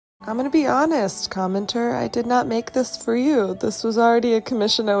I'm gonna be honest, commenter, I did not make this for you. This was already a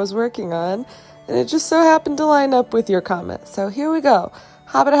commission I was working on, and it just so happened to line up with your comment. So here we go.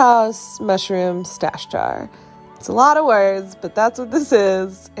 Hobbit House, Mushroom, Stash Jar. It's a lot of words, but that's what this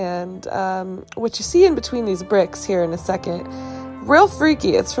is. And what you see in between these bricks here in a second, real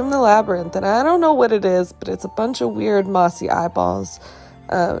freaky. It's from the Labyrinth, and I don't know what it is, but it's a bunch of weird mossy eyeballs.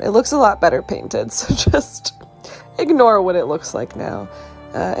 It looks a lot better painted, so just ignore what it looks like now.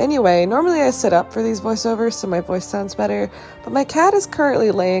 Anyway, normally I sit up for these voiceovers so my voice sounds better, but my cat is currently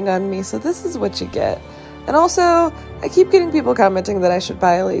laying on me, so this is what you get. And also, I keep getting people commenting that I should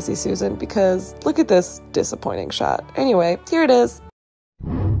buy a Lazy Susan because look at this disappointing shot. Anyway, here it is.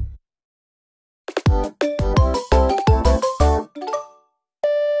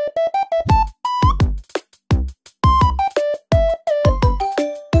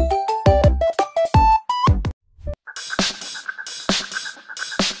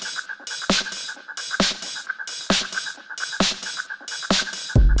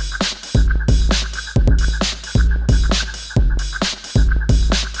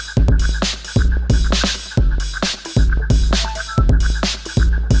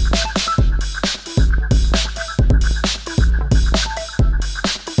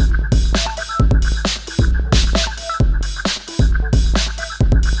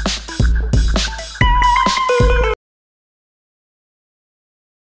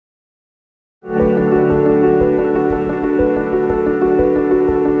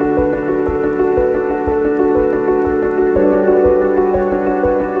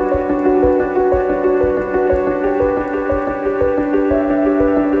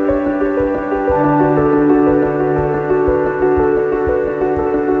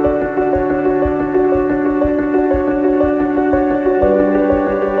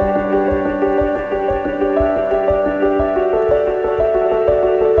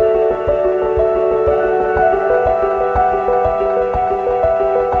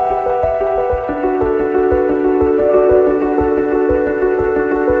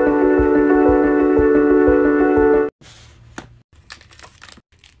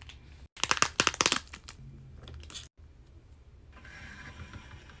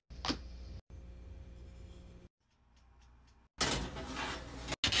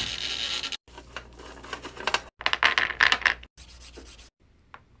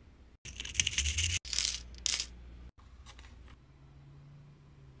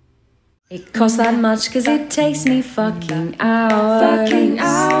 It costs that much cause it takes me fucking hours.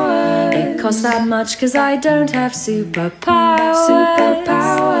 It costs that much cause I don't have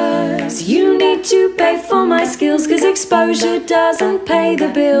superpowers. You need to pay for my skills cause exposure doesn't pay the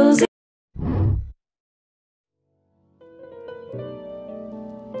bills.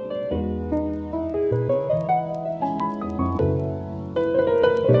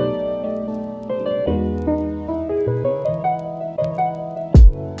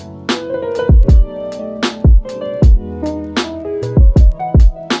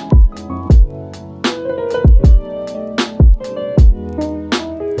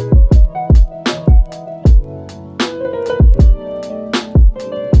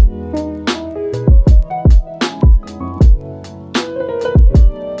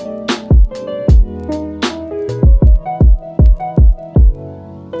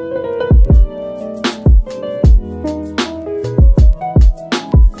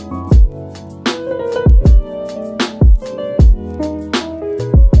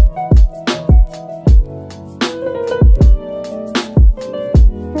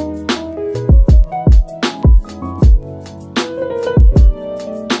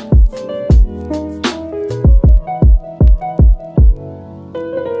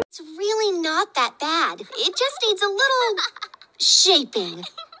 That bad. It just needs a little shaping.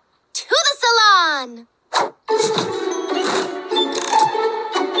 To the salon!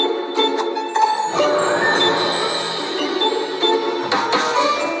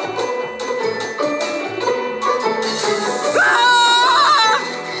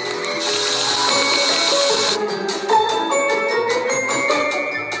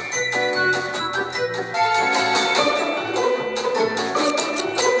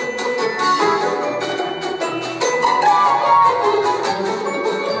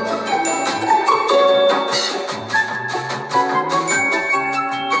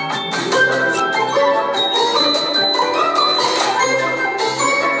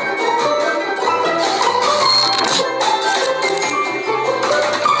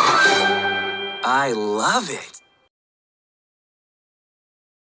 I love it.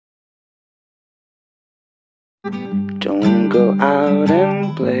 Don't go out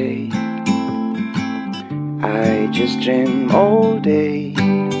and play. I just dream all day.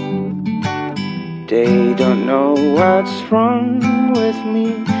 They don't know what's wrong with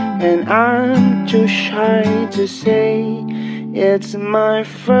me, and I'm too shy to say it's my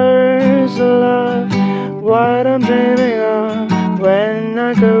first love. What I'm dreaming of when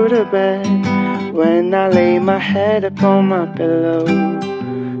I go to bed, when I lay my head upon my pillow.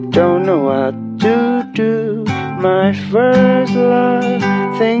 Don't know what to do. My first love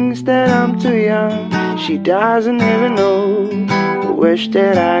thinks that I'm too young. She doesn't even know. Wish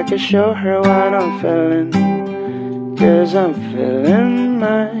that I could show her what I'm feeling, 'cause I'm feeling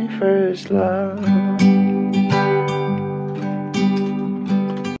my first love.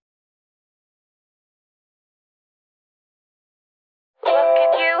 Look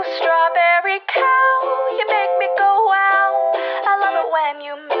at you, strawberry cow, you make me go wow. I love it when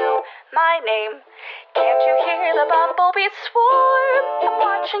you mew my name. Can't you hear the bumblebee swarm? I'm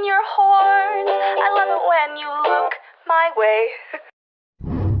watching your horns. I love it when you look my way.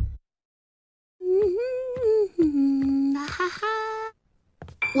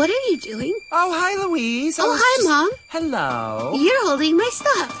 What are you doing? Oh, hi, Louise. Oh, hi, Mom. Hello. You're holding my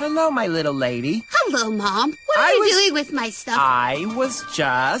stuff. Hello, my little lady. Hello, Mom. What are you doing with my stuff? I was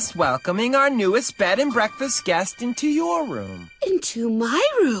just welcoming our newest bed and breakfast guest into your room. Into my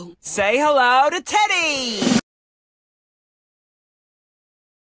room. Say hello to Teddy.